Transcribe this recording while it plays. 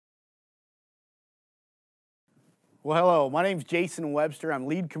Well, hello. My name's Jason Webster. I'm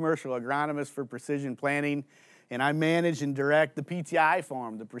lead commercial agronomist for Precision Planting, and I manage and direct the PTI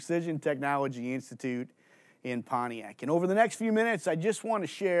farm, the Precision Technology Institute in Pontiac. And over the next few minutes, I just want to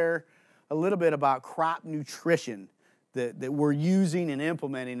share a little bit about crop nutrition that we're using and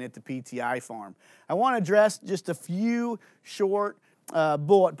implementing at the PTI farm. I want to address just a few short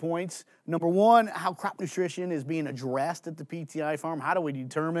bullet points. Number one, how crop nutrition is being addressed at the PTI farm. How do we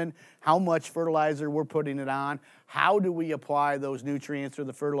determine how much fertilizer we're putting it on? How do we apply those nutrients or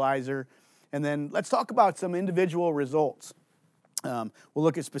the fertilizer? And then let's talk about some individual results. We'll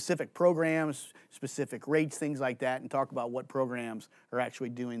look at specific programs, specific rates, things like that, and talk about what programs are actually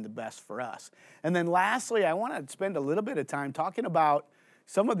doing the best for us. And then lastly, I want to spend a little bit of time talking about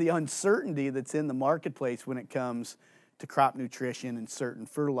some of the uncertainty that's in the marketplace when it comes to crop nutrition and certain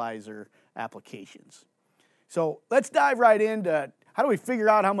fertilizer applications. So let's dive right into how do we figure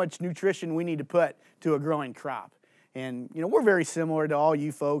out how much nutrition we need to put to a growing crop. And, we're very similar to all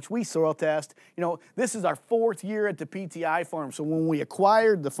you folks. We soil test. This is our 4th year at the PTI farm. So when we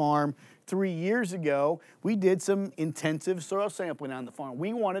acquired the farm 3 years ago, we did some intensive soil sampling on the farm.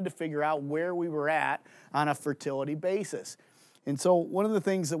 We wanted to figure out where we were at on a fertility basis. And so one of the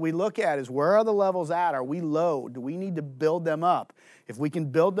things that we look at is where are the levels at? Are we low? Do we need to build them up? If we can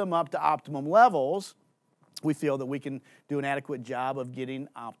build them up to optimum levels, we feel that we can do an adequate job of getting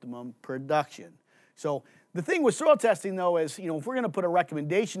optimum production. So the thing with soil testing, though, is, if we're going to put a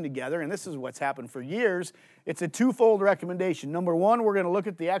recommendation together, and this is what's happened for years, it's a twofold recommendation. Number one, we're going to look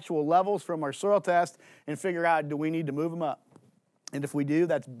at the actual levels from our soil test and figure out, do we need to move them up? And if we do,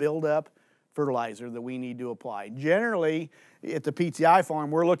 that's build up fertilizer that we need to apply. Generally, at the PTI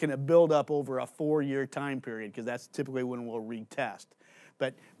farm, we're looking at build up over a 4-year time period because that's typically when we'll retest.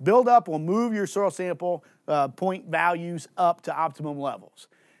 But build up will move your soil sample point values up to optimum levels.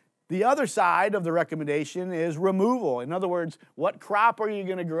 The other side of the recommendation is removal. In other words, what crop are you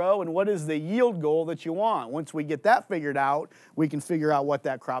going to grow and what is the yield goal that you want? Once we get that figured out, we can figure out what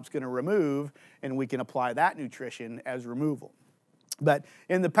that crop's going to remove and we can apply that nutrition as removal. But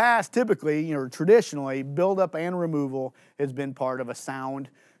in the past, typically, traditionally, buildup and removal has been part of a sound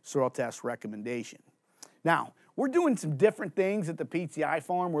soil test recommendation. Now, we're doing some different things at the PTI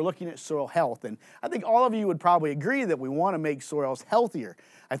farm. We're looking at soil health, and I think all of you would probably agree that we want to make soils healthier.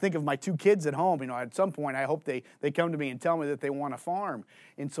 I think of my 2 kids at home, at some point I hope they come to me and tell me that they want to farm.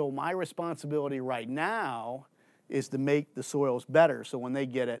 And so my responsibility right now is to make the soils better so when they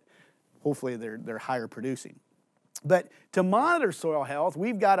get it, hopefully they're higher producing. But to monitor soil health,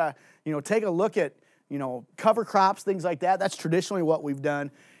 we've got to, take a look at, cover crops, things like that. That's traditionally what we've done.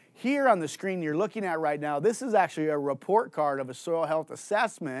 Here on the screen you're looking at right now, this is actually a report card of a soil health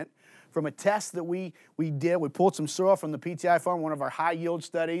assessment from a test that we did. We pulled some soil from the PTI farm, one of our high yield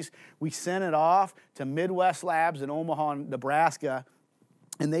studies. We sent it off to Midwest Labs in Omaha, Nebraska,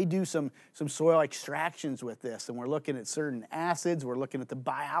 and they do some soil extractions with this. And we're looking at certain acids. We're looking at the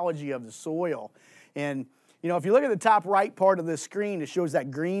biology of the soil. And if you look at the top right part of this screen, it shows that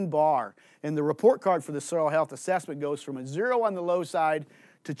green bar. And the report card for the soil health assessment goes from a 0 on the low side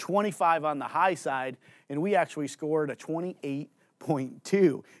to 25 on the high side. And we actually scored a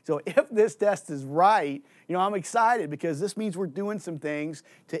 28.2. So if this test is right, I'm excited because this means we're doing some things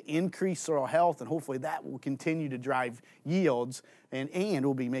to increase soil health, and hopefully that will continue to drive yields and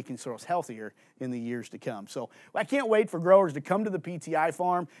we'll be making soils healthier in the years to come. So I can't wait for growers to come to the PTI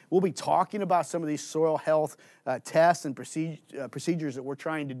farm. We'll be talking about some of these soil health tests and procedures that we're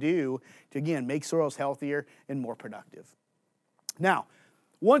trying to do to, again, make soils healthier and more productive. Now,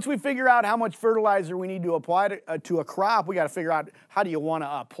 once we figure out how much fertilizer we need to apply to a crop, we got to figure out how do you want to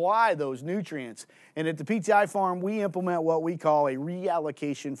apply those nutrients. And at the PTI farm, we implement what we call a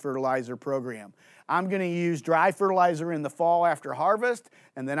reallocation fertilizer program. I'm going to use dry fertilizer in the fall after harvest,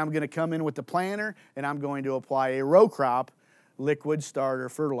 and then I'm going to come in with the planter, and I'm going to apply a row crop liquid starter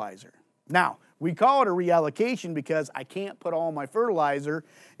fertilizer. Now, we call it a reallocation because I can't put all my fertilizer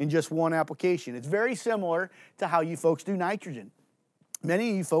in just one application. It's very similar to how you folks do nitrogen.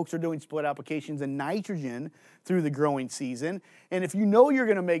 Many of you folks are doing split applications in nitrogen through the growing season. And if you know you're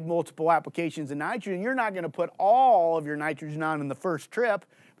going to make multiple applications in nitrogen, you're not going to put all of your nitrogen on in the first trip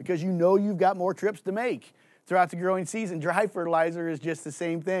because you know you've got more trips to make throughout the growing season. Dry fertilizer is just the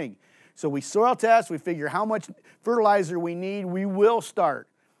same thing. So we soil test, we figure how much fertilizer we need. We will start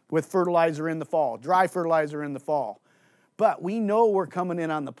with fertilizer in the fall, dry fertilizer in the fall. But we know we're coming in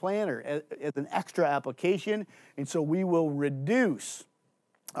on the planter as an extra application, and so we will reduce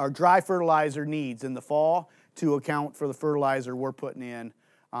our dry fertilizer needs in the fall to account for the fertilizer we're putting in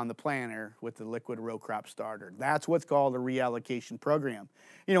on the planter with the liquid row crop starter. That's what's called a reallocation program.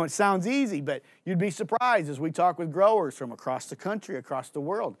 You know, it sounds easy, but you'd be surprised as we talk with growers from across the country, across the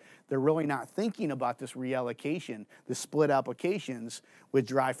world. They're really not thinking about this reallocation, the split applications with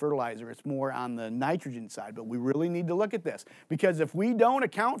dry fertilizer. It's more on the nitrogen side, but we really need to look at this because if we don't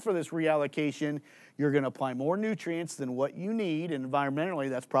account for this reallocation, you're going to apply more nutrients than what you need, and environmentally,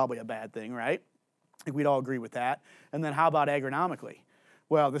 that's probably a bad thing, right? I think we'd all agree with that. And then how about agronomically?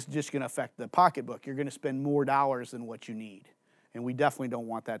 Well, this is just going to affect the pocketbook. You're going to spend more dollars than what you need. And we definitely don't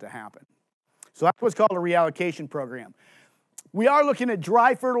want that to happen. So that's what's called a reallocation program. We are looking at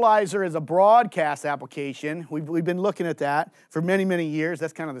dry fertilizer as a broadcast application. We've been looking at that for many, many years.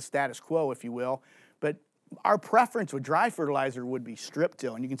 That's kind of the status quo, if you will. But our preference with dry fertilizer would be strip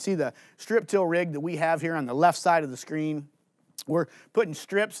till. And you can see the strip till rig that we have here on the left side of the screen. We're putting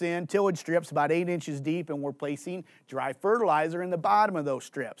strips in, tillage strips about 8 inches deep, and we're placing dry fertilizer in the bottom of those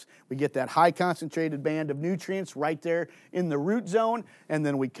strips. We get that high concentrated band of nutrients right there in the root zone, and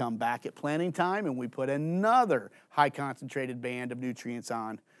then we come back at planting time and we put another high concentrated band of nutrients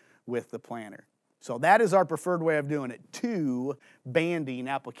on with the planter. So that is our preferred way of doing it. 2 banding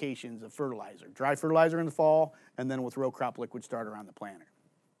applications of fertilizer. Dry fertilizer in the fall, and then with row crop liquid starter on the planter.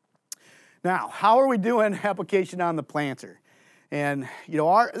 Now, how are we doing application on the planter? And you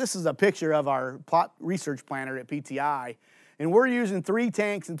know, this is a picture of our plot research planter at PTI, and we're using 3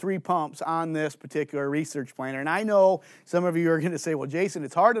 tanks and 3 pumps on this particular research planter. And I know some of you are going to say, well, Jason,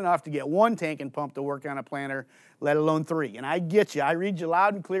 it's hard enough to get 1 tank and pump to work on a planter, let alone 3. And I get you. I read you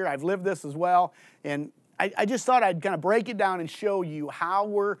loud and clear. I've lived this as well. And I just thought I'd kind of break it down and show you how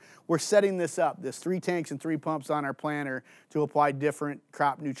we're setting this up, this 3 tanks and 3 pumps on our planter to apply different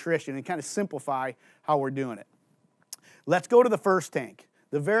crop nutrition and kind of simplify how we're doing it. Let's go to the first tank.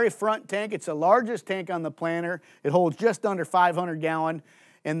 The very front tank, it's the largest tank on the planter. It holds just under 500 gallon,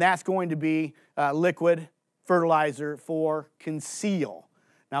 and that's going to be liquid fertilizer for Conceal.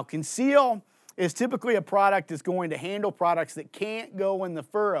 Now, Conceal is typically a product that's going to handle products that can't go in the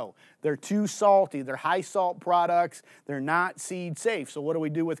furrow. They're too salty. They're high salt products. They're not seed safe. So what do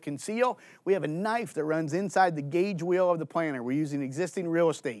we do with Conceal? We have a knife that runs inside the gauge wheel of the planter. We're using existing real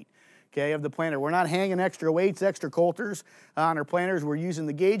estate. Okay, of the planter. We're not hanging extra weights, extra coulters on our planters. We're using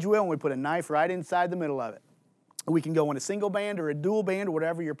the gauge wheel, and we put a knife right inside the middle of it. We can go in a single band or a dual band,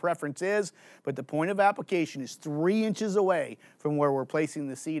 whatever your preference is, but the point of application is 3 inches away from where we're placing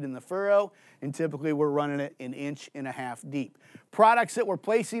the seed in the furrow, and typically we're running it 1.5 inches deep. Products that we're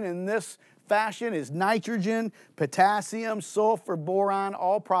placing in this fashion is nitrogen, potassium, sulfur, boron,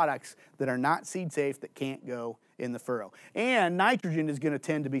 all products that are not seed safe that can't go in the furrow. And nitrogen is going to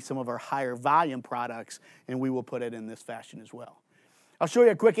tend to be some of our higher volume products, and we will put it in this fashion as well. I'll show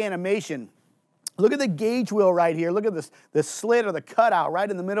you a quick animation. Look at the gauge wheel right here. Look at this slit or the cutout right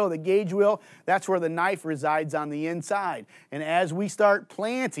in the middle of the gauge wheel. That's where the knife resides on the inside. And as we start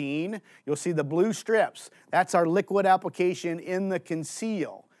planting, you'll see the blue strips. That's our liquid application in the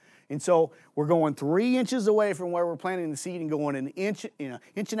Conceal. And so we're going 3 inches away from where we're planting the seed and going 1.5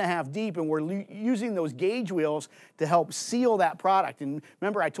 inches deep, and we're using those gauge wheels to help seal that product. And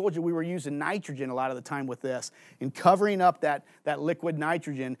remember, I told you we were using nitrogen a lot of the time with this, and covering up that liquid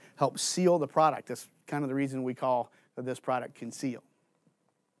nitrogen helps seal the product. That's kind of the reason we call this product Conceal.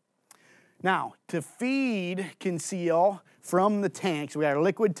 Now, to feed Conceal from the tanks, we got a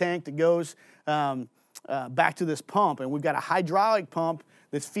liquid tank that goes back to this pump, and we've got a hydraulic pump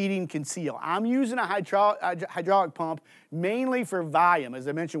that's feeding Conceal. I'm using a hydraulic pump mainly for volume. As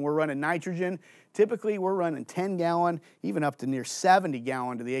I mentioned, we're running nitrogen. Typically, we're running 10 gallon, even up to near 70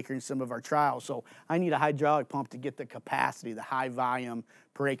 gallon to the acre in some of our trials. So I need a hydraulic pump to get the capacity, the high volume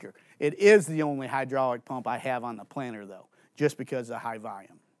per acre. It is the only hydraulic pump I have on the planter, though, just because of high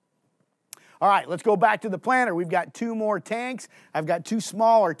volume. All right, let's go back to the planter. We've got 2 more tanks. I've got 2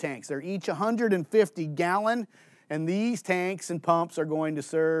 smaller tanks. They're each 150 gallon. And these tanks and pumps are going to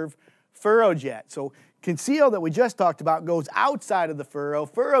serve furrow jet. So Conceal that we just talked about goes outside of the furrow.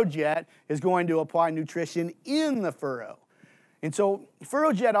 Furrow jet is going to apply nutrition in the furrow. And so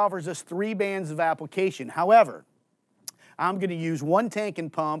furrow jet offers us 3 bands of application. However, I'm going to use 1 tank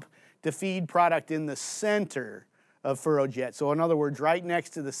and pump to feed product in the center of furrow jet. So in other words, right next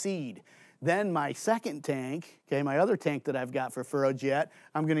to the seed. Then my second tank, okay, my other tank that I've got for furrow jet,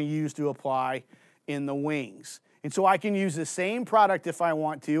 I'm going to use to apply in the wings. And so I can use the same product if I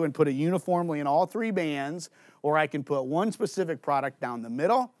want to and put it uniformly in all 3 bands, or I can put 1 specific product down the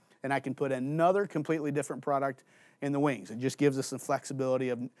middle, and I can put another completely different product in the wings. It just gives us some flexibility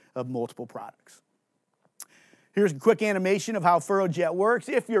of multiple products. Here's a quick animation of how FurrowJet works.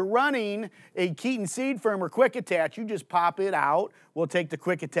 If you're running a Keaton seed firm or quick attach, you just pop it out. We'll take the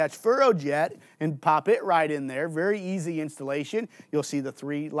quick attach FurrowJet and pop it right in there. Very easy installation. You'll see the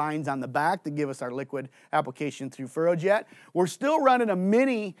 3 lines on the back that give us our liquid application through FurrowJet. We're still running a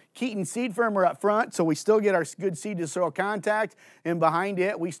mini Keaton seed firmer up front, so we still get our good seed to soil contact, and behind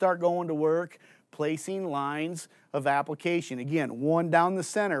it we start going to work placing lines of application. Again, one down the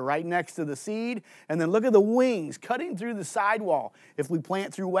center right next to the seed, and then look at the wings cutting through the sidewall. If we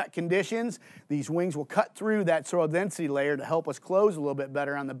plant through wet conditions, these wings will cut through that soil density layer to help us close a little bit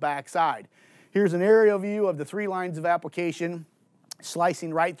better on the back side. Here's an aerial view of the 3 lines of application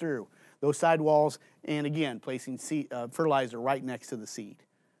slicing right through those sidewalls, and again, placing fertilizer right next to the seed.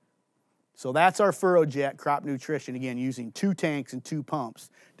 So that's our FurrowJet crop nutrition, again, using 2 tanks and 2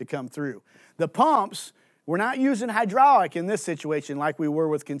 pumps to come through. The pumps, we're not using hydraulic in this situation like we were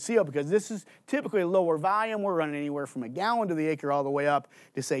with Conceal, because this is typically a lower volume. We're running anywhere from a gallon to the acre all the way up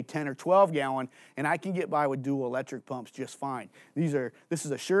to say 10 or 12 gallon, and I can get by with dual electric pumps just fine. This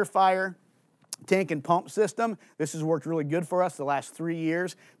is a surefire tank and pump system. This has worked really good for us the last 3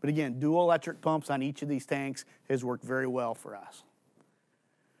 years, but again, dual electric pumps on each of these tanks has worked very well for us.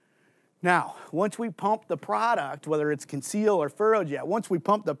 Now, once we pump the product, whether it's Conceal or FurrowJet, once we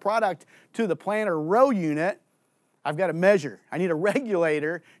pump the product to the planter row unit, I've got to measure. I need a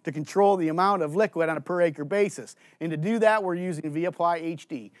regulator to control the amount of liquid on a per acre basis. And to do that, we're using VApply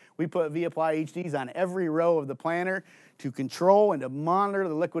HD. We put VApply HDs on every row of the planter to control and to monitor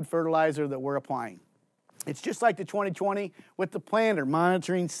the liquid fertilizer that we're applying. It's just like the 2020 with the planter,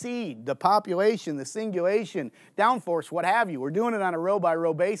 monitoring seed, the population, the singulation, downforce, what have you. We're doing it on a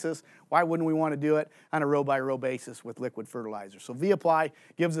row-by-row basis. Why wouldn't we want to do it on a row-by-row basis with liquid fertilizer? So VApply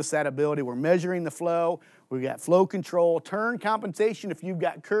gives us that ability. We're measuring the flow. We've got flow control, turn compensation. If you've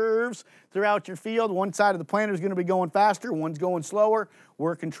got curves throughout your field, one side of the planter is going to be going faster, one's going slower.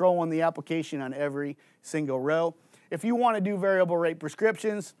 We're controlling the application on every single row. If you want to do variable rate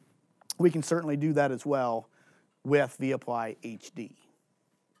prescriptions, we can certainly do that as well with VApply HD.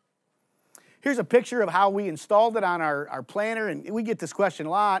 Here's a picture of how we installed it on our planter, and we get this question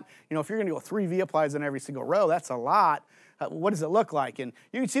a lot. You know, if you're going to go 3 VApplies on every single row, that's a lot. What does it look like? And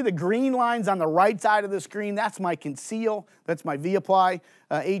you can see the green lines on the right side of the screen. That's my Conceal. That's my VApply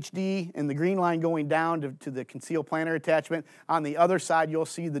HD, and the green line going down to the Conceal planter attachment. On the other side, you'll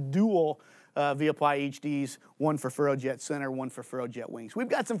see the dual VApply HDs, one for FurrowJet center, one for FurrowJet wings. We've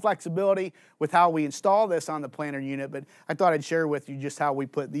got some flexibility with how we install this on the planter unit, but I thought I'd share with you just how we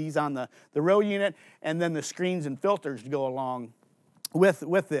put these on the row unit, and then the screens and filters to go along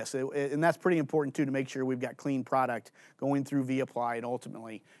with this. And that's pretty important too, to make sure we've got clean product going through VApply and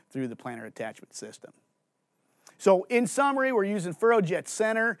ultimately through the planter attachment system. So in summary, we're using FurrowJet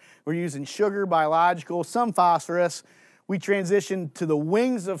center, we're using sugar, biological, some phosphorus. We transitioned to the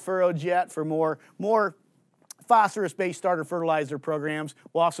wings of FurrowJet for more phosphorus-based starter fertilizer programs.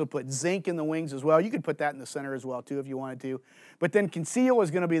 We'll also put zinc in the wings as well. You could put that in the center as well too if you wanted to. But then Conceal is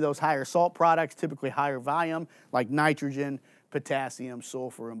going to be those higher salt products, typically higher volume, like nitrogen, potassium,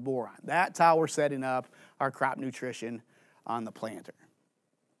 sulfur, and boron. That's how we're setting up our crop nutrition on the planter.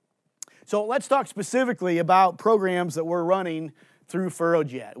 So let's talk specifically about programs that we're running through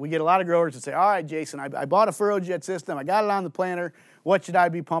FurrowJet. We get a lot of growers that say, all right, Jason, I bought a FurrowJet system, I got it on the planter, what should I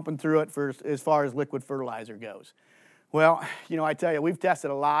be pumping through it for as far as liquid fertilizer goes? Well, you know, I tell you, we've tested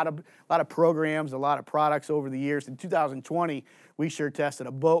a lot of programs, a lot of products over the years. In 2020, we sure tested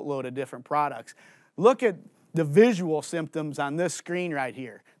a boatload of different products. Look at the visual symptoms on this screen right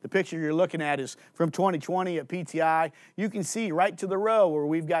here. The picture you're looking at is from 2020 at PTI. You can see right to the row where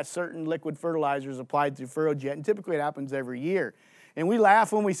we've got certain liquid fertilizers applied through FurrowJet, and typically it happens every year. And we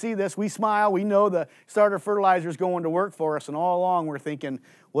laugh when we see this, we smile, we know the starter fertilizer is going to work for us, and all along we're thinking,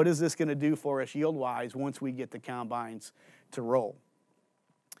 what is this going to do for us yield-wise once we get the combines to roll?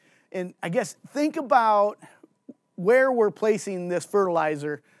 And I guess think about where we're placing this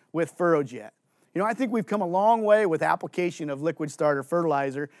fertilizer with FurrowJet. You know, I think we've come a long way with application of liquid starter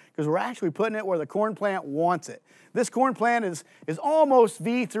fertilizer because we're actually putting it where the corn plant wants it. This corn plant is almost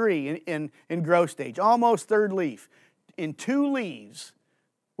V3 in growth stage, almost third leaf. In 2 leaves,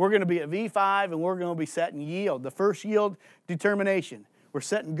 we're going to be at V5 and we're going to be setting yield. The first yield determination. We're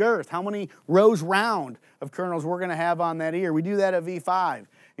setting girth, how many rows round of kernels we're going to have on that ear. We do that at V5.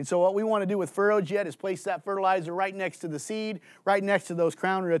 And so what we want to do with FurrowJet is place that fertilizer right next to the seed, right next to those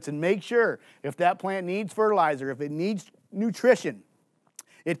crown roots, and make sure if that plant needs fertilizer, if it needs nutrition,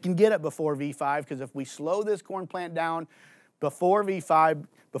 it can get it before V5, because if we slow this corn plant down before V5,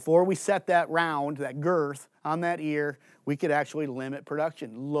 before we set that round, that girth on that ear, we could actually limit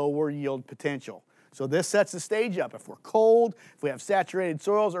production, lower yield potential. So this sets the stage up. If we're cold, if we have saturated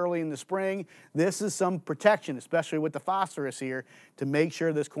soils early in the spring, this is some protection, especially with the phosphorus here, to make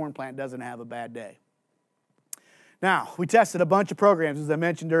sure this corn plant doesn't have a bad day. Now, we tested a bunch of programs, as I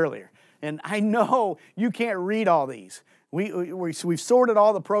mentioned earlier, and I know you can't read all these. We've sorted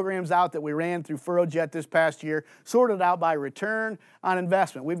all the programs out that we ran through FurrowJet this past year, sorted out by return on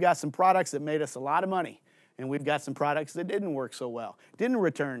investment. We've got some products that made us a lot of money, and we've got some products that didn't work so well, didn't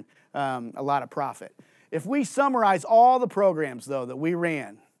return a lot of profit. If we summarize all the programs, though, that we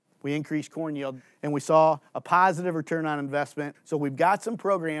ran, we increased corn yield, and we saw a positive return on investment. So we've got some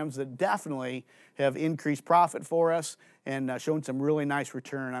programs that definitely have increased profit for us and shown some really nice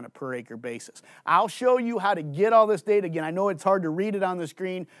return on a per acre basis. I'll show you how to get all this data. Again, I know it's hard to read it on the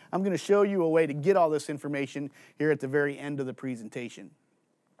screen. I'm going to show you a way to get all this information here at the very end of the presentation.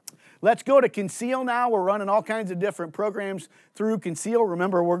 Let's go to Conceal now. We're running all kinds of different programs through Conceal.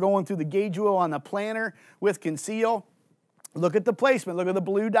 Remember, we're going through the gauge wheel on the planter with Conceal. Look at the placement. Look at the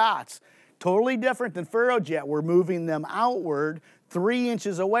blue dots. Totally different than FurrowJet. We're moving them outward 3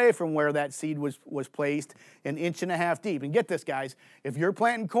 inches away from where that seed was placed, 1.5 inches deep. And get this, guys, if you're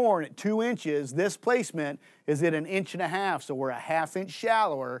planting corn at 2 inches, this placement is at 1.5 inches, so we're a 1/2 inch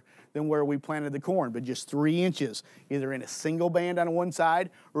shallower than where we planted the corn, but just 3 inches, either in a single band on one side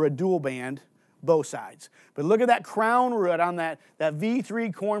or a dual band both sides. But look at that crown root on that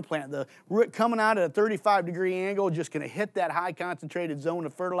V3 corn plant. The root coming out at a 35-degree angle, just going to hit that high concentrated zone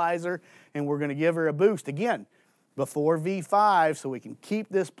of fertilizer, and we're going to give her a boost. Again, before V5, so we can keep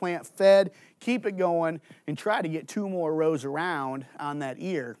this plant fed, keep it going, and try to get 2 more rows around on that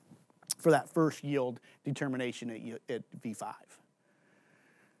ear for that first yield determination at V5.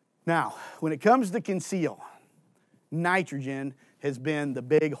 Now, when it comes to Conceal, nitrogen has been the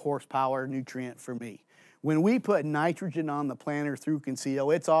big horsepower nutrient for me. When we put nitrogen on the planter through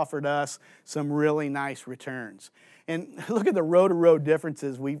Conceal, it's offered us some really nice returns. And look at the row-to-row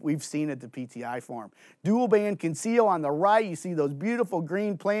differences we've seen at the PTI farm. Dual band Conceal on the right, you see those beautiful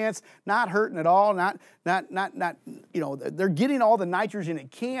green plants, not hurting at all, they're getting all the nitrogen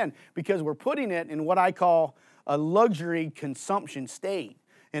it can because we're putting it in what I call a luxury consumption state.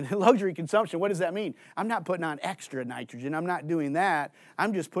 And luxury consumption, what does that mean? I'm not putting on extra nitrogen. I'm not doing that.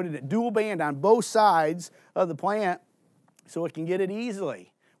 I'm just putting it dual band on both sides of the plant so it can get it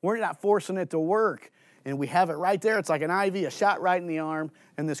easily. We're not forcing it to work. And we have it right there. It's like an IV, a shot right in the arm,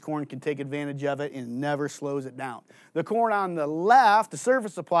 and this corn can take advantage of it and never slows it down. The corn on the left, the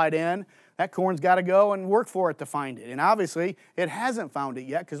surface applied in, that corn's got to go and work for it to find it. And obviously, it hasn't found it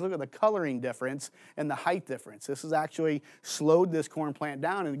yet because look at the coloring difference and the height difference. This has actually slowed this corn plant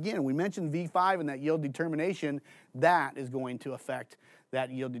down. And again, we mentioned V5 and that yield determination. That is going to affect that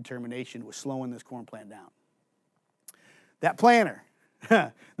yield determination with slowing this corn plant down. That planter.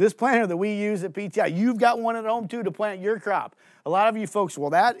 This planter that we use at PTI, you've got one at home too to plant your crop. A lot of you folks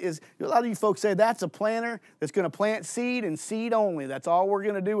say that's a planter that's going to plant seed and seed only. That's all we're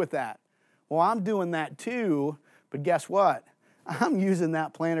going to do with that. Well, I'm doing that too, but guess what? I'm using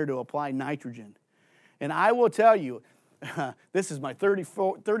that planter to apply nitrogen. And I will tell you, this is my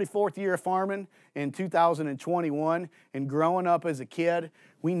 34th year of farming in 2021, and growing up as a kid,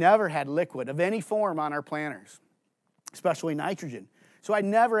 we never had liquid of any form on our planters, especially nitrogen. So I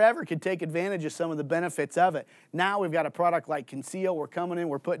never ever could take advantage of some of the benefits of it. Now we've got a product like Conceal. We're coming in,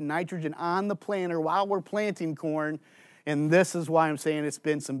 we're putting nitrogen on the planter while we're planting corn, and this is why I'm saying it's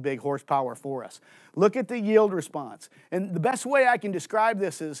been some big horsepower for us. Look at the yield response. And the best way I can describe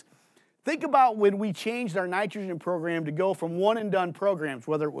this is, think about when we changed our nitrogen program to go from one and done programs,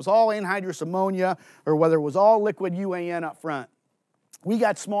 whether it was all anhydrous ammonia or whether it was all liquid UAN up front. We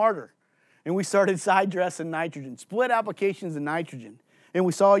got smarter and we started side dressing nitrogen, split applications of nitrogen. And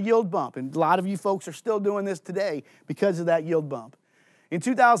we saw a yield bump, and a lot of you folks are still doing this today because of that yield bump. In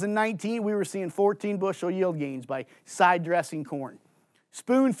 2019, we were seeing 14 bushel yield gains by side dressing corn,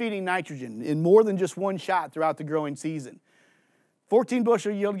 spoon feeding nitrogen in more than just one shot throughout the growing season. 14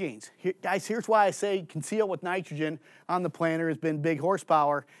 bushel yield gains. Guys, here's why I say Conceal with nitrogen on the planter has been big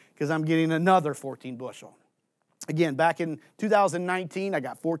horsepower, because I'm getting another 14 bushel. Again, back in 2019, I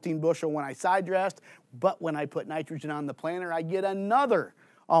got 14 bushel when I side dressed, but when I put nitrogen on the planter, I get another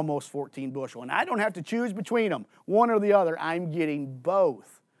almost 14 bushel. And I don't have to choose between them, one or the other. I'm getting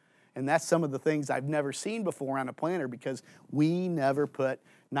both. And that's some of the things I've never seen before on a planter, because we never put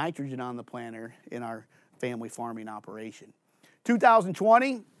nitrogen on the planter in our family farming operation.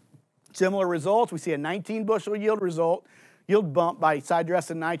 2020, similar results. We see a 19 bushel yield bump by side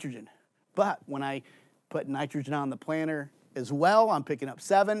dressing nitrogen. But when I put nitrogen on the planter as well, I'm picking up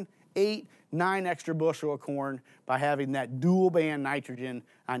 7, 8, 9 extra bushel of corn by having that dual band nitrogen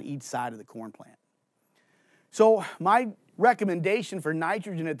on each side of the corn plant. So my recommendation for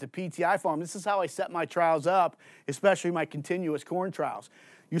nitrogen at the PTI farm, this is how I set my trials up, especially my continuous corn trials.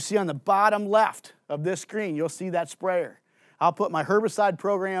 You see on the bottom left of this screen, you'll see that sprayer. I'll put my herbicide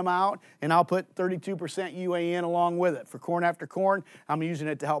program out, and I'll put 32% UAN along with it. For corn after corn, I'm using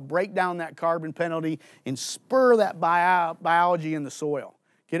it to help break down that carbon penalty and spur that biology in the soil.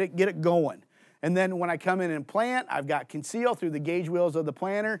 Get it going. And then when I come in and plant, I've got conceal through the gauge wheels of the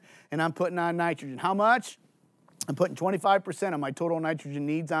planter, and I'm putting on nitrogen. How much? I'm putting 25% of my total nitrogen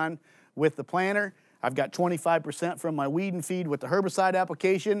needs on with the planter. I've got 25% from my weed and feed with the herbicide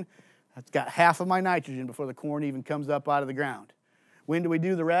application. That's got half of my nitrogen before the corn even comes up out of the ground. When do we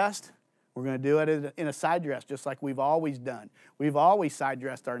do the rest? We're going to do it in a side dress, just like we've always done. We've always side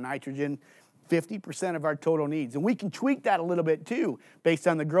dressed our nitrogen, 50% of our total needs. And we can tweak that a little bit too, based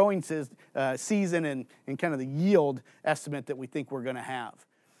on the growing season and kind of the yield estimate that we think we're going to have.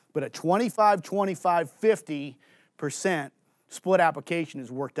 But a 25, 25, 50% split application has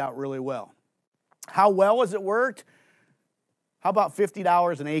worked out really well. How well has it worked? How about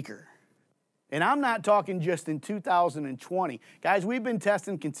 $50 an acre? And I'm not talking just in 2020. Guys, we've been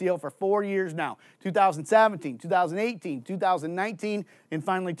testing conceal for 4 years now. 2017, 2018, 2019, and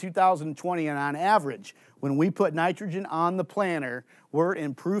finally 2020. And on average, when we put nitrogen on the planter, we're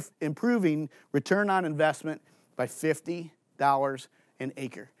improving return on investment by $50 an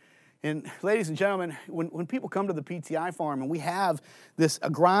acre. And ladies and gentlemen, when people come to the PTI farm and we have this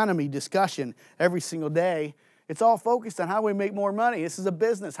agronomy discussion every single day, it's all focused on how do we make more money. This is a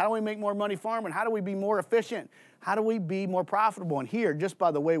business. How do we make more money farming? How do we be more efficient? How do we be more profitable? And here, just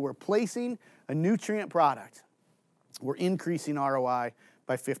by the way we're placing a nutrient product, we're increasing ROI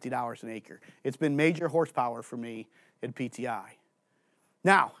by $50 an acre. It's been major horsepower for me at PTI.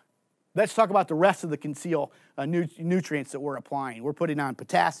 Now, let's talk about the rest of the conceal nutrients that we're applying. We're putting on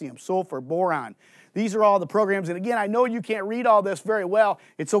potassium, sulfur, boron. These are all the programs. And again, I know you can't read all this very well.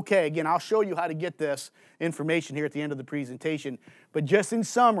 It's okay. Again, I'll show you how to get this information here at the end of the presentation. But just in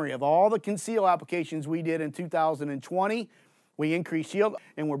summary of all the conceal applications we did in 2020, we increased yield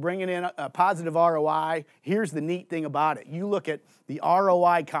and we're bringing in a positive ROI. Here's the neat thing about it. You look at the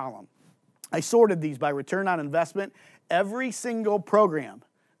ROI column. I sorted these by return on investment. Every single program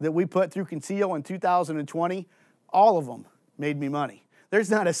that we put through conceal in 2020, all of them made me money.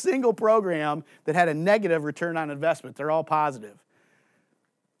 There's not a single program that had a negative return on investment. They're all positive.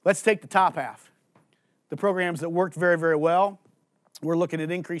 Let's take the top half. The programs that worked very, very well, we're looking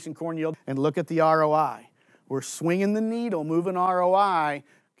at increasing corn yield, and look at the ROI. We're swinging the needle, moving ROI,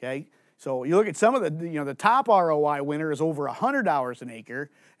 okay? So you look at some of the top ROI winner is over $100 an acre,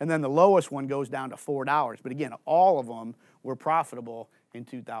 and then the lowest one goes down to $4. But again, all of them were profitable in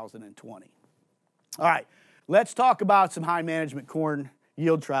 2020. All right, let's talk about some high management corn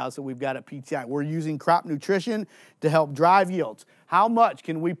yield trials that we've got at PTI. We're using crop nutrition to help drive yields. How much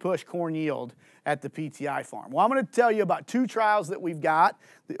can we push corn yield at the PTI farm? Well, I'm going to tell you about two trials that we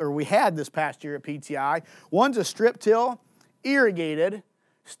had this past year at PTI. One's a strip till irrigated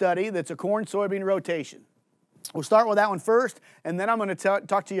study that's a corn soybean rotation. We'll start with that one first, and then I'm going to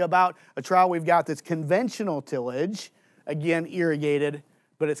talk to you about a trial we've got that's conventional tillage, again irrigated,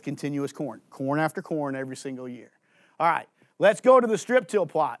 but it's continuous corn after corn every single year. All right, let's go to the strip till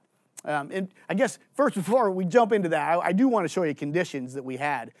plot. And I guess first, before we jump into that, I do want to show you conditions that we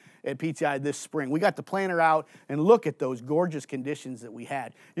had at PTI this spring. We got the planter out and look at those gorgeous conditions that we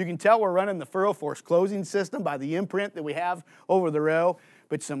had. You can tell we're running the furrow force closing system by the imprint that we have over the row,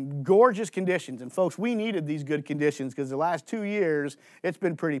 but some gorgeous conditions. And folks, we needed these good conditions because the last 2 years, it's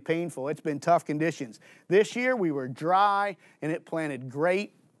been pretty painful. It's been tough conditions. This year, we were dry and it planted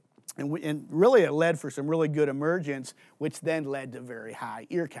great. And really it led for some really good emergence, which then led to very high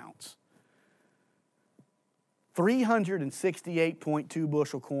ear counts. 368.2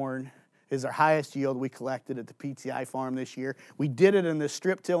 bushel corn is our highest yield we collected at the PTI farm this year. We did it in this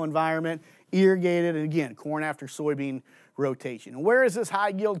strip till environment, irrigated, and again, corn after soybean rotation. And where is this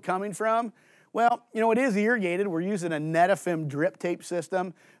high yield coming from? Well, it is irrigated. We're using a Netafim drip tape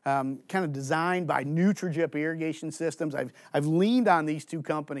system, kind of designed by NutriDrip irrigation systems. I've leaned on these two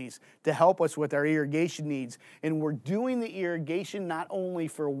companies to help us with our irrigation needs. And we're doing the irrigation not only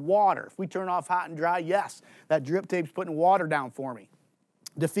for water. If we turn off hot and dry, yes, that drip tape's putting water down for me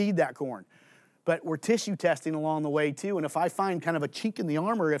to feed that corn. But we're tissue testing along the way too. And if I find kind of a chink in the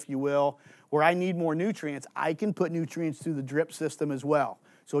armor, if you will, where I need more nutrients, I can put nutrients through the drip system as well.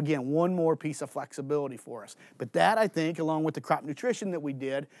 So again, one more piece of flexibility for us. But that, I think, along with the crop nutrition that we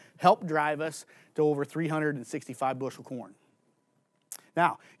did, helped drive us to over 365 bushel corn.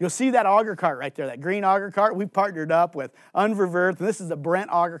 Now, you'll see that auger cart right there, that green auger cart. We've partnered up with Unververth, and this is a Brent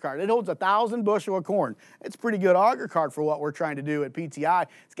auger cart. It holds 1,000 bushel of corn. It's a pretty good auger cart for what we're trying to do at PTI.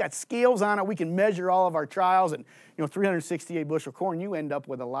 It's got scales on it. We can measure all of our trials, and 368 bushel corn, you end up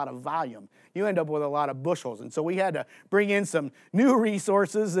with a lot of volume. You end up with a lot of bushels. And so we had to bring in some new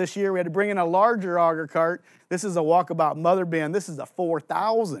resources this year. We had to bring in a larger auger cart. This is a Walkabout mother bin. This is a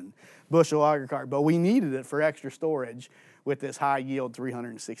 4,000 bushel auger cart, but we needed it for extra storage with this high yield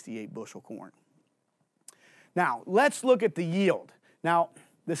 368 bushel corn. Now, let's look at the yield. Now,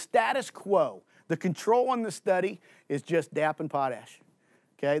 the status quo, the control in the study is just DAP and potash.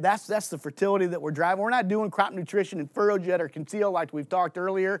 Okay, that's the fertility that we're driving. We're not doing crop nutrition and FurrowJet or Conceal like we've talked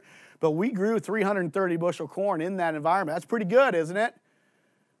earlier, but we grew 330 bushel corn in that environment. That's pretty good, isn't it?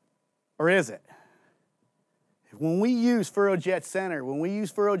 Or is it? When we use FurrowJet Center, when we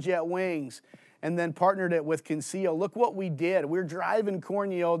use FurrowJet Wings, and then partnered it with Conceal, look what we did. We're driving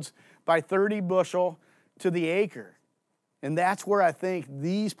corn yields by 30 bushel to the acre. And that's where I think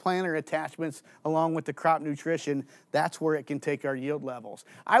these planter attachments, along with the crop nutrition, that's where it can take our yield levels.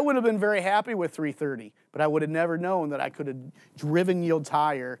 I would have been very happy with 330, but I would have never known that I could have driven yields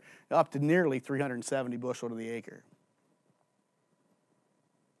higher up to nearly 370 bushel to the acre.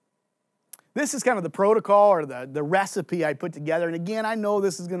 This is kind of the protocol or the recipe I put together. And again, I know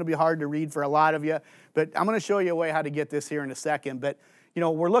this is going to be hard to read for a lot of you, but I'm going to show you a way how to get this here in a second. But,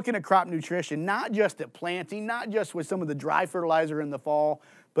 we're looking at crop nutrition, not just at planting, not just with some of the dry fertilizer in the fall,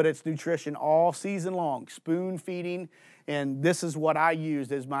 but it's nutrition all season long, spoon feeding. And this is what I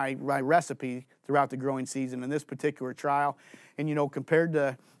used as my recipe throughout the growing season in this particular trial. And, compared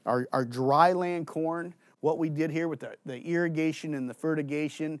to our dry land corn, what we did here with the irrigation and the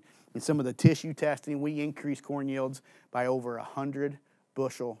fertigation and some of the tissue testing, we increased corn yields by over 100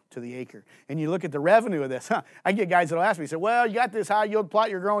 bushel to the acre. And you look at the revenue of this. I get guys that'll ask me, say, well, you got this high yield plot,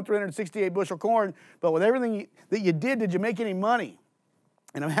 you're growing 368 bushel corn, but with everything that you did you make any money?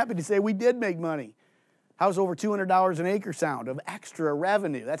 And I'm happy to say we did make money. How's over $200 an acre sound of extra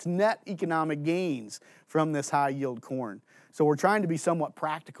revenue? That's net economic gains from this high yield corn. So we're trying to be somewhat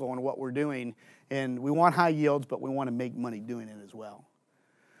practical in what we're doing, and we want high yields, but we want to make money doing it as well.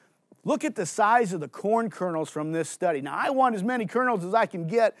 Look at the size of the corn kernels from this study. Now, I want as many kernels as I can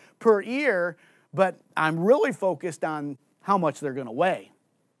get per ear, but I'm really focused on how much they're going to weigh.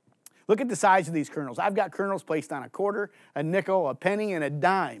 Look at the size of these kernels. I've got kernels placed on a quarter, a nickel, a penny, and a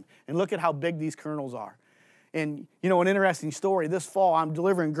dime. And look at how big these kernels are. And, an interesting story, this fall I'm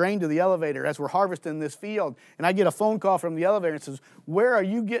delivering grain to the elevator as we're harvesting this field, and I get a phone call from the elevator and says, where are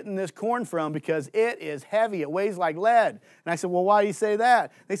you getting this corn from? Because it is heavy, it weighs like lead. And I said, well, why do you say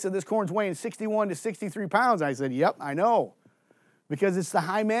that? They said, this corn's weighing 61 to 63 pounds. And I said, yep, I know. Because it's the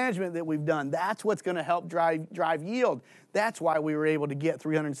high management that we've done. That's what's going to help drive yield. That's why we were able to get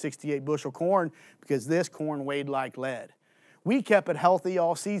 368 bushel corn, because this corn weighed like lead. We kept it healthy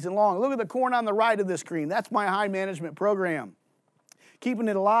all season long. Look at the corn on the right of the screen. That's my high management program. Keeping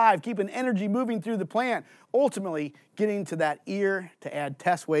it alive, keeping energy moving through the plant, ultimately getting to that ear to add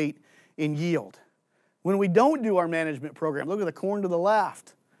test weight in yield. When we don't do our management program, look at the corn to the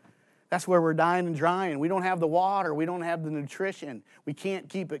left. That's where we're dying and drying. We don't have the water. We don't have the nutrition. We can't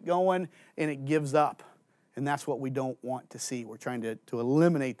keep it going, and it gives up. And that's what we don't want to see. We're trying to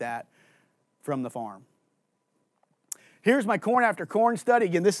eliminate that from the farm. Here's my corn after corn study.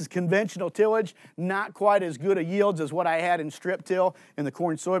 Again, this is conventional tillage, not quite as good a yields as what I had in strip till in the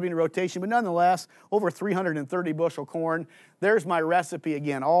corn soybean rotation, but nonetheless, over 330 bushel corn. There's my recipe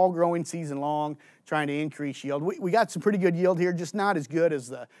again, all growing season long, trying to increase yield. We got some pretty good yield here, just not as good as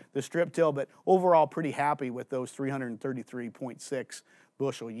the strip till, but overall pretty happy with those 333.6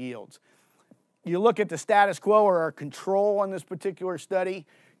 bushel yields. You look at the status quo or our control on this particular study,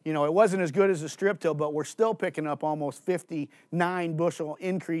 it wasn't as good as the strip till, but we're still picking up almost 59 bushel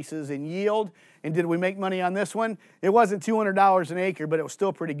increases in yield. And did we make money on this one? It wasn't $200 an acre, but it was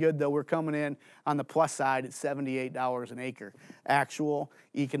still pretty good, though. We're coming in on the plus side at $78 an acre, actual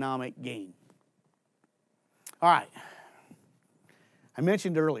economic gain. All right. I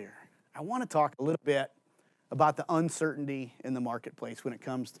mentioned earlier, I want to talk a little bit about the uncertainty in the marketplace when it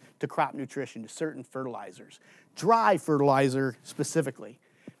comes to crop nutrition, to certain fertilizers, dry fertilizer specifically.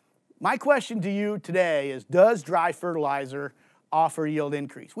 My question to you today is, does dry fertilizer offer yield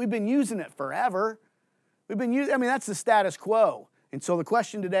increase? We've been using it forever. That's the status quo. And so the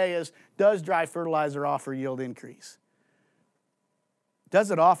question today is, does dry fertilizer offer yield increase?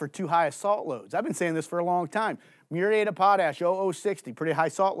 Does it offer too high a salt loads? I've been saying this for a long time. Muriate of potash, 0060, pretty high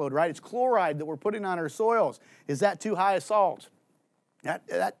salt load, right? It's chloride that we're putting on our soils. Is that too high a salt?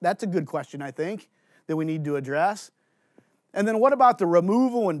 That's a good question, I think, that we need to address. And then what about the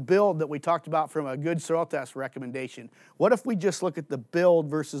removal and build that we talked about from a good soil test recommendation? What if we just look at the build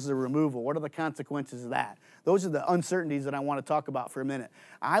versus the removal? What are the consequences of that? Those are the uncertainties that I want to talk about for a minute.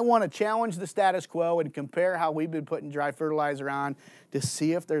 I want to challenge the status quo and compare how we've been putting dry fertilizer on to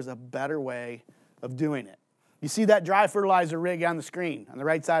see if there's a better way of doing it. You see that dry fertilizer rig on the screen, on the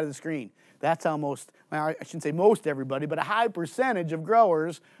right side of the screen. That's how most, well, I shouldn't say most everybody, but a high percentage of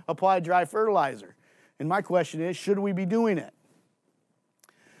growers apply dry fertilizer. And my question is, should we be doing it?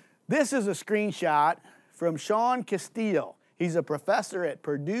 This is a screenshot from Sean Castile. He's a professor at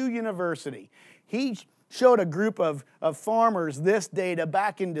Purdue University. He showed a group of farmers this data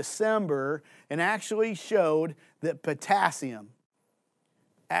back in December and actually showed that potassium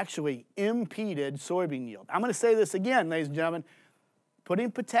actually impeded soybean yield. I'm going to say this again, ladies and gentlemen.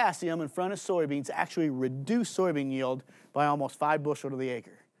 Putting potassium in front of soybeans actually reduced soybean yield by almost 5 bushel to the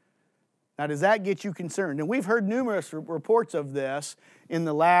acre. Now, does that get you concerned? And we've heard numerous reports of this in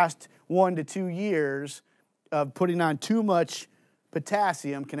the last 1 to 2 years of putting on too much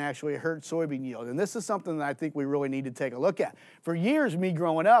potassium can actually hurt soybean yield. And this is something that I think we really need to take a look at. For years, me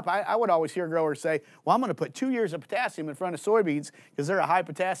growing up, I would always hear growers say, well, I'm going to put 2 years of potassium in front of soybeans because they're a high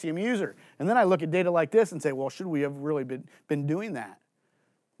potassium user. And then I look at data like this and say, well, should we have really been doing that?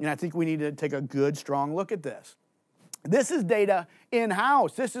 And I think we need to take a good, strong look at this. This is data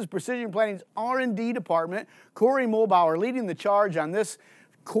in-house. This is Precision Planning's R&D department. Corey Mulbauer leading the charge on this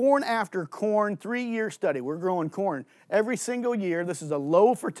corn after corn 3-year study. We're growing corn every single year. This is a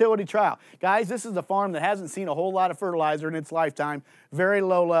low fertility trial. Guys, this is a farm that hasn't seen a whole lot of fertilizer in its lifetime, very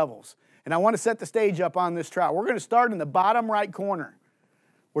low levels. And I want to set the stage up on this trial. We're going to start in the bottom right corner.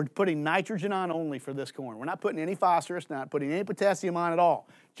 We're putting nitrogen on only for this corn. We're not putting any phosphorus, not putting any potassium on at all,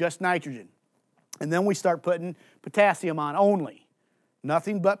 just nitrogen. And then we start putting potassium on only.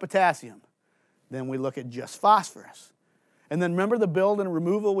 Nothing but potassium. Then we look at just phosphorus. And then remember the build and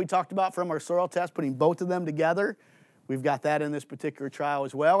removal we talked about from our soil test, putting both of them together? We've got that in this particular trial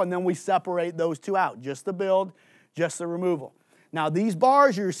as well. And then we separate those two out, just the build, just the removal. Now these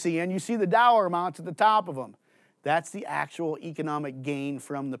bars you're seeing, you see the dollar amounts at the top of them. That's the actual economic gain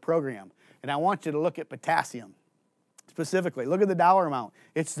from the program. And I want you to look at potassium. Specifically, look at the dollar amount.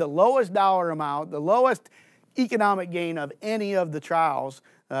 It's the lowest dollar amount, the lowest economic gain of any of the trials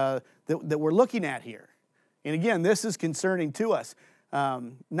that we're looking at here. And again, this is concerning to us.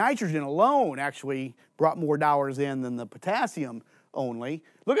 Nitrogen alone actually brought more dollars in than the potassium only.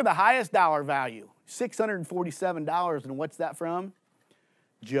 Look at the highest dollar value, $647. And what's that from?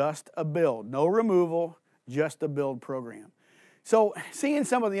 Just a build. No removal, just a build program. So seeing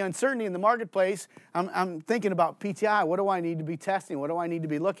some of the uncertainty in the marketplace, I'm thinking about PTI. What do I need to be testing? What do I need to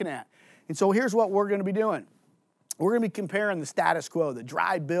be looking at? And so here's what we're going to be doing. We're going to be comparing the status quo, the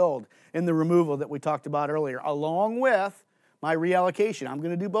dry build and the removal that we talked about earlier, along with my reallocation. I'm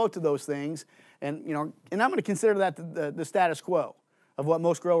going to do both of those things, and I'm going to consider that the status quo of what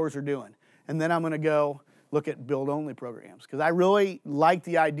most growers are doing. And then I'm going to go look at build-only programs because I really like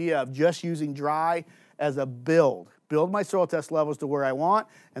the idea of just using dry as a build my soil test levels to where I want,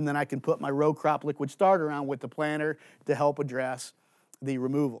 and then I can put my row crop liquid starter on with the planter to help address the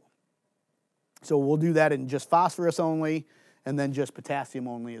removal. So we'll do that in just phosphorus only and then just potassium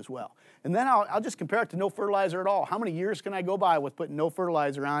only as well. And then I'll just compare it to no fertilizer at all. How many years can I go by with putting no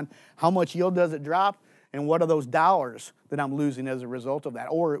fertilizer on? How much yield does it drop? And what are those dollars that I'm losing as a result of that?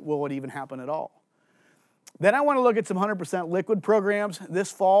 Or will it even happen at all? Then I want to look at some 100% liquid programs.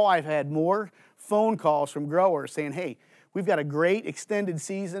 This fall, I've had more phone calls from growers saying, hey, we've got a great extended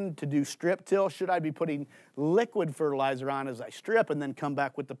season to do strip till. Should I be putting liquid fertilizer on as I strip and then come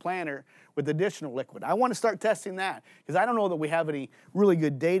back with the planter with additional liquid? I want to start testing that because I don't know that we have any really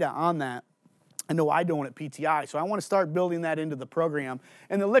good data on that. I know I don't at PTI, so I want to start building that into the program.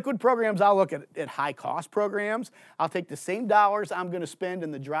 And the liquid programs, I'll look at high-cost programs. I'll take the same dollars I'm going to spend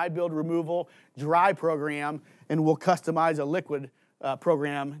in the dry build removal dry program, and we'll customize a liquid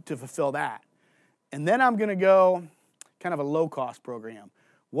program to fulfill that. And then I'm going to go kind of a low-cost program.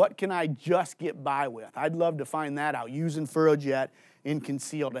 What can I just get by with? I'd love to find that out using FurrowJet and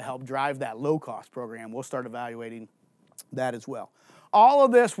Conceal to help drive that low-cost program. We'll start evaluating that as well. All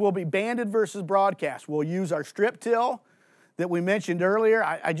of this will be banded versus broadcast. We'll use our strip till that we mentioned earlier.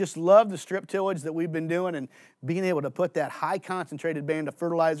 I just love the strip tillage that we've been doing, and being able to put that high concentrated band of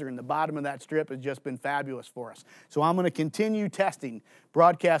fertilizer in the bottom of that strip has just been fabulous for us. So I'm going to continue testing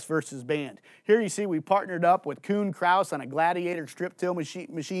broadcast versus band. Here you see we partnered up with Kuhn Krause on a Gladiator strip till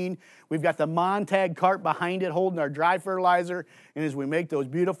machine. We've got the Montag cart behind it holding our dry fertilizer, and as we make those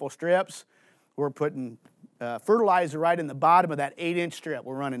beautiful strips, we're putting fertilizer right in the bottom of that 8-inch strip.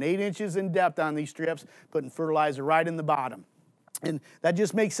 We're running 8 inches in depth on these strips, putting fertilizer right in the bottom. And that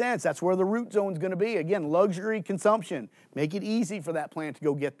just makes sense. That's where the root zone's going to be. Again, luxury consumption. Make it easy for that plant to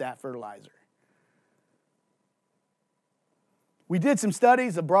go get that fertilizer. We did some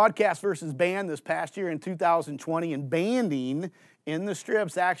studies of broadcast versus band this past year in 2020, and banding in the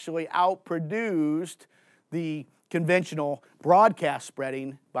strips actually outproduced the conventional broadcast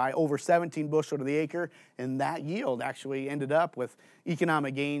spreading by over 17 bushel to the acre, and that yield actually ended up with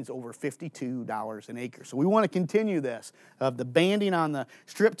economic gains over $52 an acre. So we want to continue this of the banding on the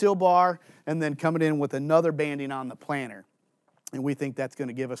strip till bar and then coming in with another banding on the planter. And we think that's going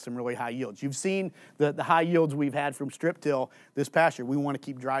to give us some really high yields. You've seen the high yields we've had from strip till this past year. We want to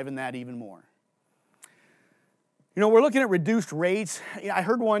keep driving that even more. You know, we're looking at reduced rates. I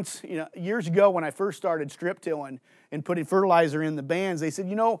heard once, years ago when I first started strip tilling and putting fertilizer in the bands, they said,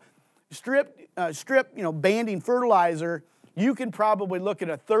 strip, banding fertilizer, you can probably look at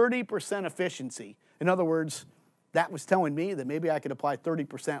a 30% efficiency. In other words, that was telling me that maybe I could apply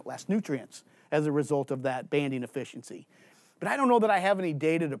 30% less nutrients as a result of that banding efficiency. But I don't know that I have any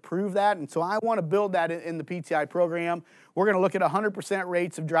data to prove that, and so I want to build that in the PTI program. We're going to look at 100%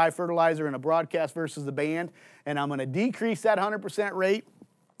 rates of dry fertilizer in a broadcast versus the band, and I'm going to decrease that 100% rate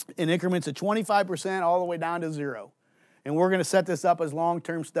in increments of 25% all the way down to 0. And we're going to set this up as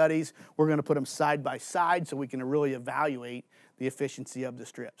long-term studies. We're going to put them side by side so we can really evaluate the efficiency of the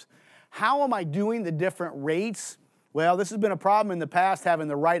strips. How am I doing the different rates? Well, this has been a problem in the past, having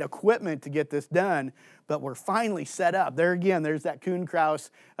the right equipment to get this done, but we're finally set up. There again, there's that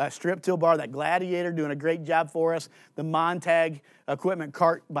Kuhn-Krause strip till bar, that Gladiator doing a great job for us, the Montag equipment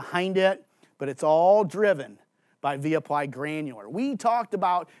cart behind it, but it's all driven by V-Apply Granular. We talked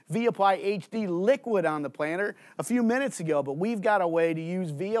about V-Apply HD liquid on the planter a few minutes ago, but we've got a way to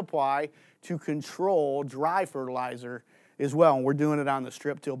use V-Apply to control dry fertilizer as well, and we're doing it on the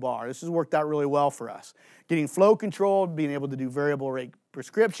strip till bar. This has worked out really well for us. Getting flow controlled, being able to do variable rate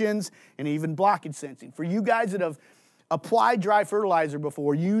prescriptions, and even blockage sensing. For you guys that have applied dry fertilizer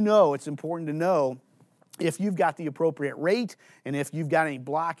before, you know it's important to know if you've got the appropriate rate and if you've got any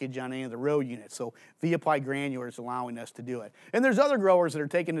blockage on any of the row units. So V-Apply Granular is allowing us to do it. And there's other growers that are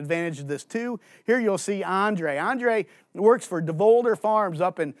taking advantage of this too. Here you'll see Andre. Andre works for DeVolder Farms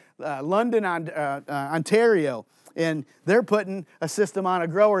up in London, Ontario. And they're putting a system on a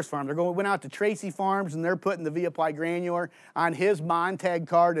grower's farm. Went out to Tracy Farms, and they're putting the V-Apply Granular on his Montag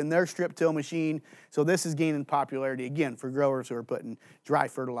cart and their strip till machine. So this is gaining popularity, again, for growers who are putting dry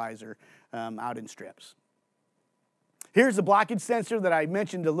fertilizer out in strips. Here's the blockage sensor that I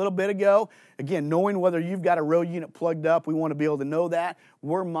mentioned a little bit ago. Again, knowing whether you've got a row unit plugged up, we want to be able to know that.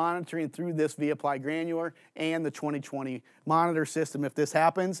 We're monitoring through this V-Apply Granular and the 2020 monitor system. If this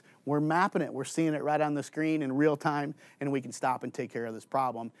happens, we're mapping it. We're seeing it right on the screen in real time, and we can stop and take care of this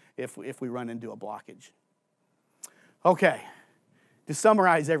problem if we run into a blockage. Okay. To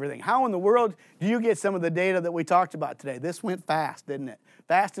summarize everything, how in the world do you get some of the data that we talked about today? This went fast, didn't it?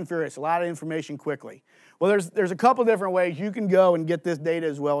 Fast and furious, a lot of information quickly. Well, there's a couple different ways you can go and get this data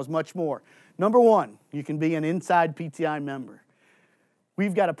as well as much more. Number one, you can be an Inside PTI member.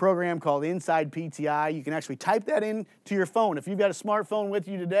 We've got a program called Inside PTI. You can actually type that into your phone. If you've got a smartphone with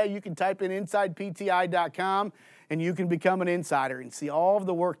you today, you can type in insidepti.com and you can become an insider and see all of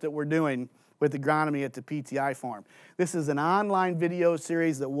the work that we're doing with agronomy at the PTI farm. This is an online video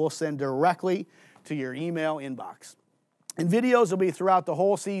series that we'll send directly to your email inbox. And videos will be throughout the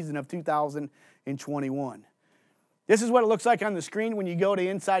whole season of 2021. This is what it looks like on the screen when you go to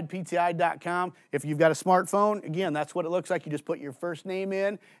insidepti.com. If you've got a smartphone, again, that's what it looks like. You just put your first name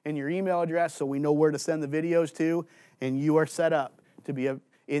in and your email address so we know where to send the videos to, and you are set up to be an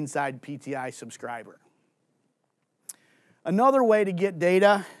Inside PTI subscriber. Another way to get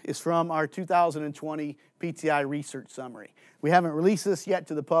data is from our 2020 PTI research summary. We haven't released this yet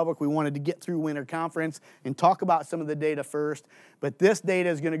to the public. We wanted to get through winter conference and talk about some of the data first, but this data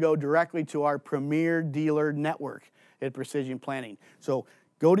is going to go directly to our Premier Dealer network at Precision Planting. So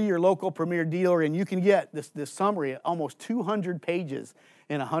go to your local Premier Dealer and you can get this summary, almost 200 pages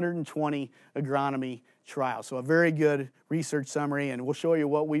in 120 agronomy trials. So a very good research summary, and we'll show you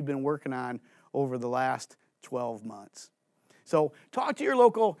what we've been working on over the last 12 months. So talk to your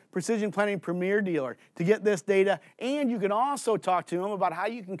local Precision Planting Premier Dealer to get this data, and you can also talk to them about how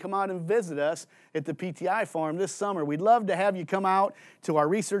you can come out and visit us at the PTI farm this summer. We'd love to have you come out to our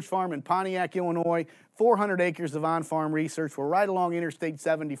research farm in Pontiac, Illinois, 400 acres of on-farm research. We're right along Interstate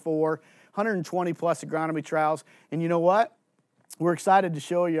 74, 120 plus agronomy trials, and you know what? We're excited to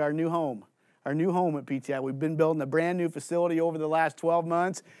show you our new home our new home at PTI. We've been building a brand new facility over the last 12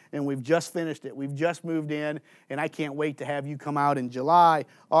 months, and we've just finished it. We've just moved in, and I can't wait to have you come out in July,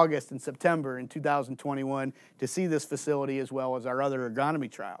 August, and September in 2021 to see this facility as well as our other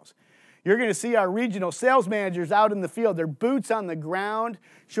agronomy trials. You're going to see our regional sales managers out in the field. They're boots on the ground,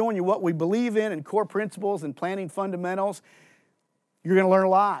 showing you what we believe in and core principles and planning fundamentals. You're going to learn a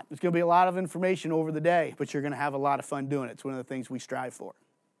lot. There's going to be a lot of information over the day, but you're going to have a lot of fun doing it. It's one of the things we strive for.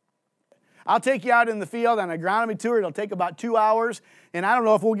 I'll take you out in the field on an agronomy tour. It'll take about 2 hours, and I don't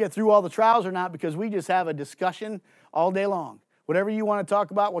know if we'll get through all the trials or not because we just have a discussion all day long. Whatever you want to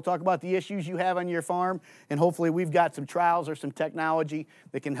talk about, we'll talk about the issues you have on your farm, and hopefully we've got some trials or some technology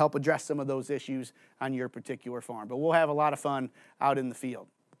that can help address some of those issues on your particular farm. But we'll have a lot of fun out in the field.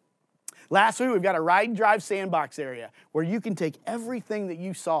 Lastly, we've got a ride and drive sandbox area where you can take everything that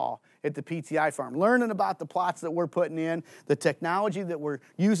you saw at the PTI farm, learning about the plots that we're putting in, the technology that we're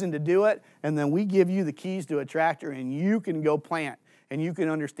using to do it, and then we give you the keys to a tractor and you can go plant and you can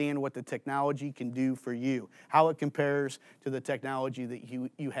understand what the technology can do for you, how it compares to the technology that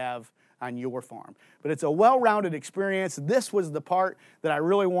you have on your farm. But it's a well-rounded experience. This was the part that I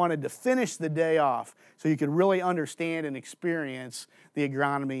really wanted to finish the day off so you could really understand and experience the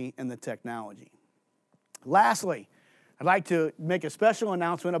agronomy and the technology. Lastly, I'd like to make a special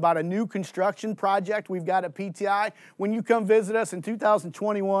announcement about a new construction project we've got at PTI. When you come visit us in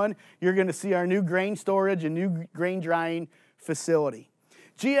 2021, you're going to see our new grain storage and new grain drying facility.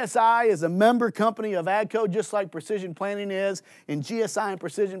 GSI is a member company of AGCO, just like Precision Planting is, and GSI and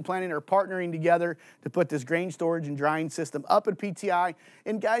Precision Planting are partnering together to put this grain storage and drying system up at PTI.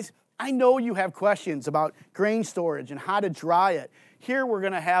 And guys, I know you have questions about grain storage and how to dry it. Here we're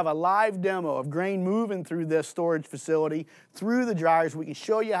going to have a live demo of grain moving through this storage facility, through the dryers. We can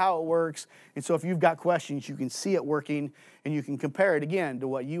show you how it works, and so if you've got questions, you can see it working, and you can compare it again to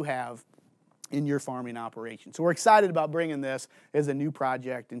what you have in your farming operation. So we're excited about bringing this as a new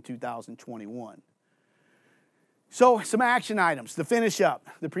project in 2021. So some action items to finish up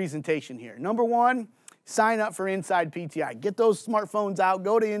the presentation here. Number one, sign up for Inside PTI. Get those smartphones out.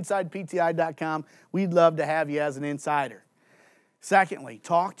 Go to InsidePTI.com. We'd love to have you as an insider. Secondly,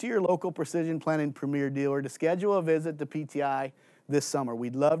 talk to your local Precision Planting Premier dealer to schedule a visit to PTI this summer.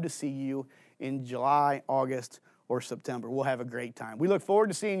 We'd love to see you in July, August, or September. We'll have a great time. We look forward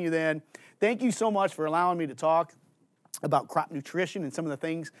to seeing you then. Thank you so much for allowing me to talk about crop nutrition and some of the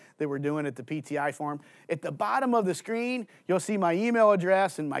things that we're doing at the PTI farm. At the bottom of the screen, you'll see my email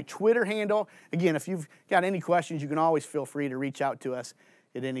address and my Twitter handle. Again, if you've got any questions, you can always feel free to reach out to us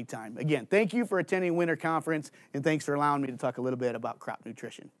at any time. Again, thank you for attending Winter Conference, and thanks for allowing me to talk a little bit about crop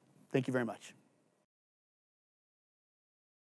nutrition. Thank you very much.